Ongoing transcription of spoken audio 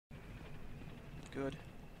Good.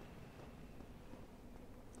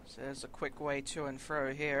 So there's a quick way to and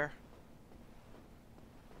fro here.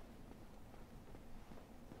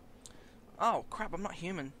 Oh crap, I'm not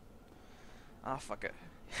human. Ah, fuck it.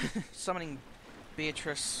 Summoning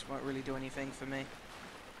Beatrice won't really do anything for me.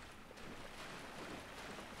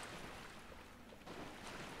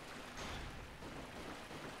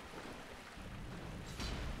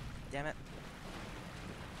 Damn it.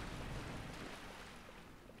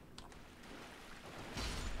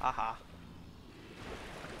 Aha.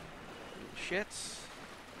 Shit.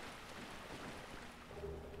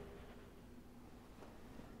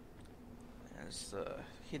 There's the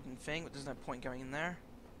hidden thing, but there's no point going in there.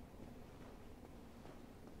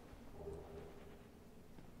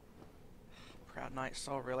 Proud Knight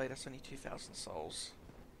Soul, really? That's only 2,000 souls.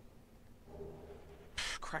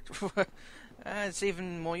 Cracked. It's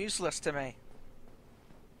even more useless to me.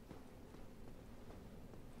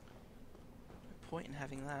 No point in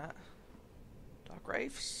having that. Dark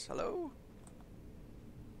Wraiths, hello?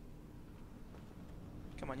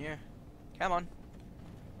 Come on, you. Come on.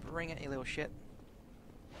 Bring it, you little shit.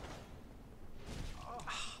 Oh,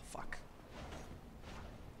 fuck.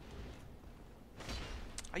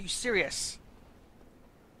 Are you serious?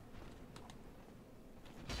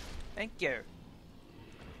 Thank you.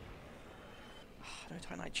 No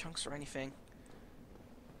Titanite chunks or anything.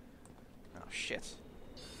 Oh shit.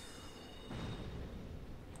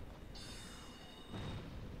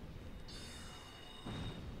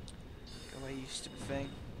 Go away, you stupid thing.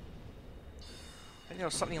 I think there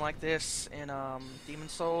was something like this in Demon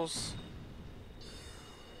Souls.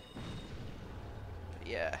 But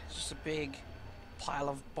yeah, it's just a big pile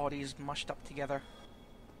of bodies mushed up together.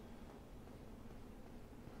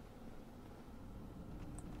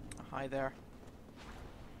 Oh, hi there.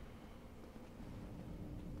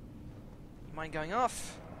 Mind going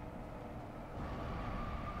off?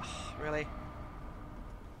 Oh, really?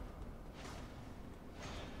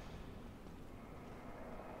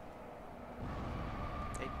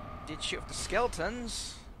 They did shoot off the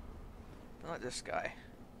skeletons. Not like this guy.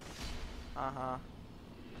 Uh-huh.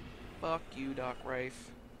 Fuck you, Dark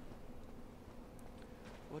Wraith.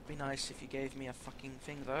 Would be nice if you gave me a fucking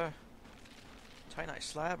thing, though. Titanite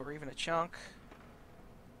slab, or even a chunk.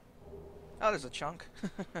 Oh, there's a chunk.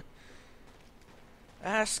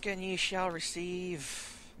 Ask and ye shall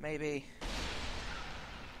receive. Maybe.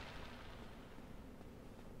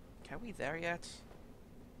 Are we there yet?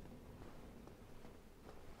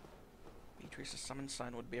 Beatrice's summon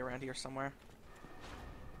sign would be around here somewhere.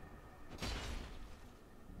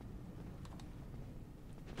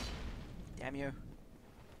 Damn you.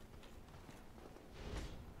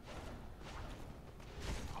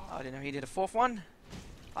 Oh, I didn't know he did a fourth one.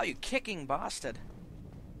 Oh, you kicking bastard.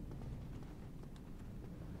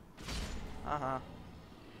 Uh-huh.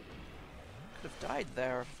 Could have died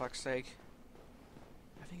there, for fuck's sake.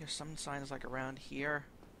 I think there's some signs like around here.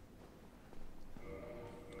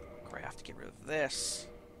 Great, I have to get rid of this.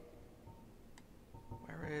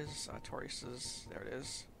 Where is Taurus's? There it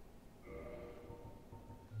is.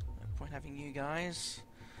 No point having you guys.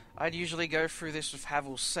 I'd usually go through this with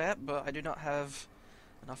Havel set, but I do not have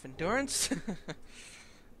enough endurance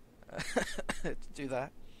to do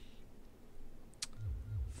that.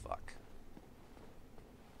 Fuck.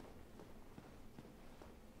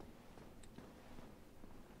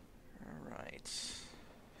 Alright.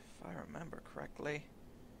 If I remember correctly.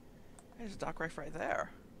 There's a Dark Wraith right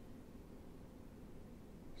there.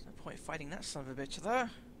 There's no point fighting that son of a bitch though.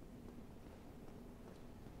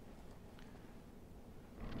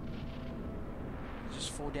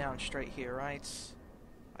 Just fall down straight here, right?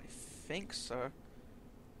 I think so.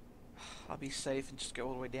 I'll be safe and just go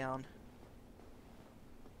all the way down.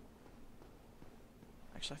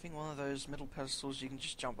 Actually, I think one of those middle pedestals you can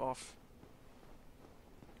just jump off.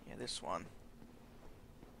 Yeah, this one.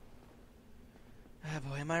 Ah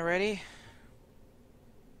boy, am I ready?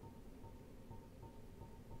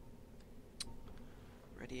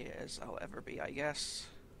 Ready as I'll ever be, I guess.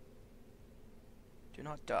 Do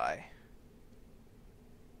not die.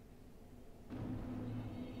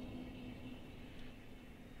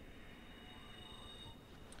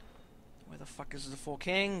 Where the fuck is the Four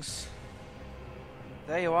Kings?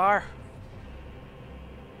 There you are.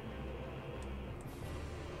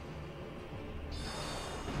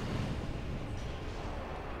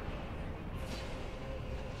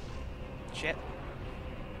 Shit.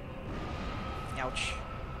 Ouch.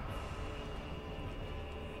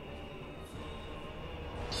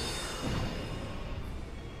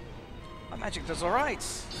 My magic does alright.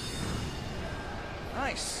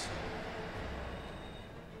 Nice.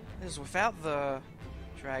 This is without the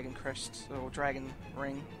Dragon crest, or dragon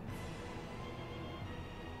ring.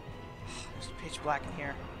 There's pitch black in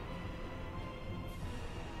here.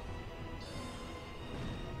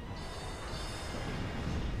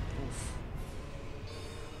 Oof.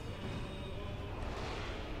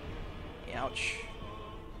 Ouch.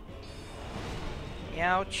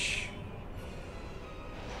 Ouch.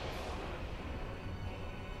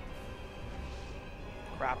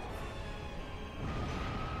 Crap.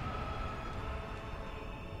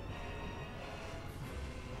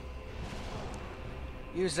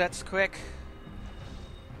 Use that quick.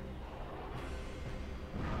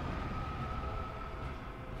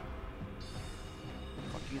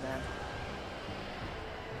 Fuck you then.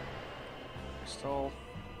 Crystal.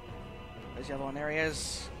 There's the other one. There he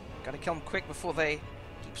is. Gotta kill him quick before they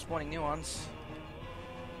keep spawning new ones.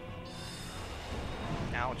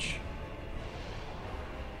 Ouch.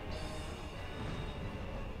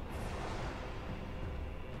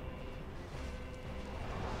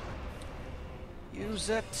 Use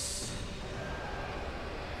it.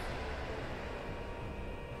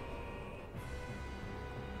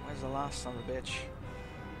 Where's the last son of a bitch?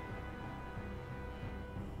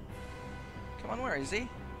 Come on, where is he?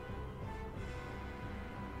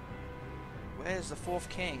 Where's the fourth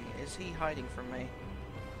king? Is he hiding from me?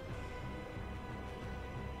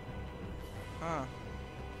 Huh.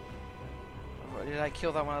 Or did I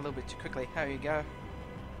kill that one a little bit too quickly? There you go.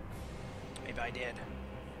 Maybe I did.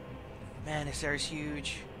 Man, this area's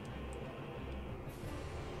huge.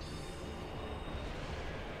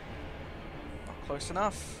 Not close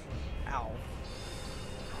enough. Ow.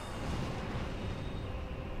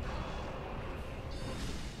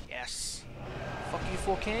 Yes. Fuck you,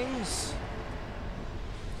 four kings.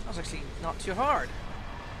 That was actually not too hard.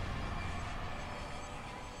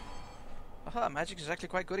 Aha, magic is actually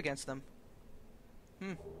quite good against them.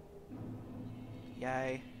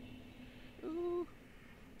 Yay. Ooh.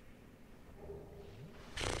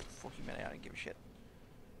 Fuck you, man, I don't give a shit.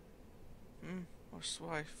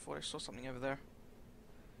 I thought I saw something over there.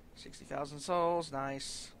 60,000 souls,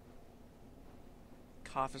 nice.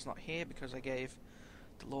 Calf is not here because I gave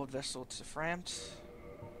the Lord Vessel to Framt.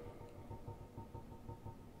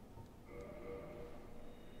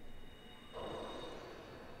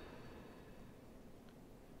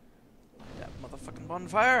 That motherfucking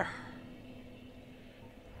bonfire!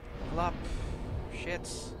 Level up.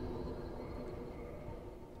 Shits.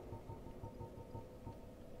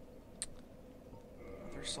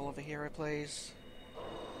 Another soul of a hero, please.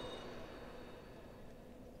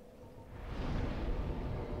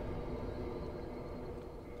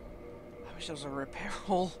 I wish there was a repair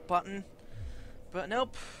all button, but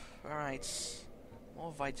nope. Alright.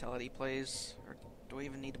 More vitality, please. Or do I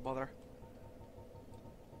even need to bother?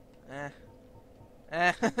 No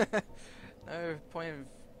point of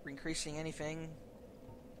increasing anything.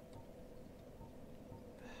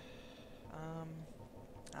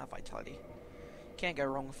 Vitality. Can't go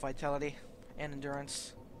wrong with vitality and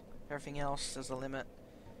endurance. Everything else, there's a limit.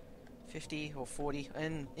 50 or 40.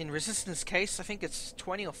 And in resistance case, I think it's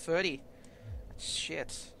 20 or 30.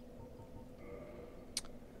 Shit.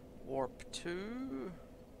 Warp 2.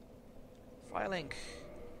 Firelink.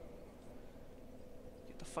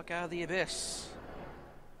 Get the fuck out of the abyss.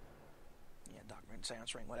 Yeah, Dark Moon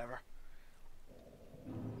Seance Ring, whatever.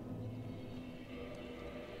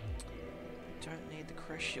 Don't need the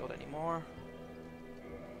Crest Shield anymore.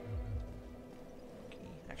 Okay.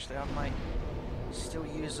 Actually, I might still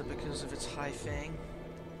use it because of its high thing.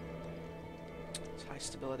 Its high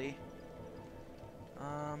stability.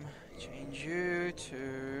 Change you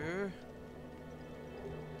to...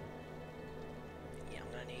 Yeah,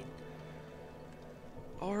 I'm gonna need...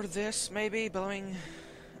 Or this, maybe, bellowing...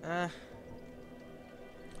 I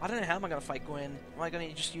don't know how am I gonna fight Gwyn. Am I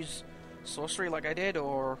gonna just use sorcery like I did,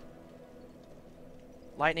 or...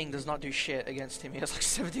 Lightning does not do shit against him. He has like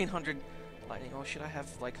 1700 lightning. Or should I have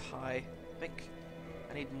like high? I think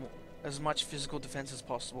I need as much physical defense as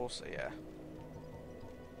possible, so yeah.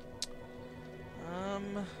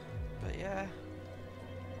 But yeah.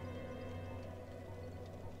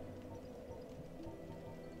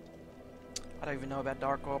 I don't even know about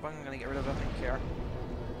Dark Orb. I'm gonna get rid of it. I don't care.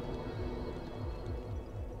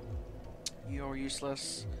 You're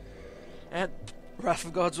useless. And Wrath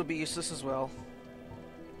of Gods will be useless as well.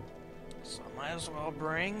 So I might as well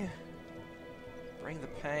bring the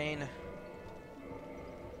pain.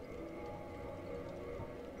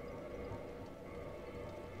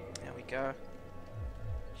 There we go.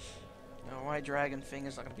 No, my dragon thing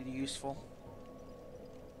is not going to be useful.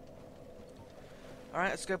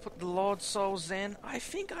 Alright, let's go put the Lord Souls in. I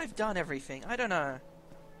think I've done everything. I don't know.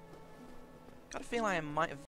 Got a feeling I might have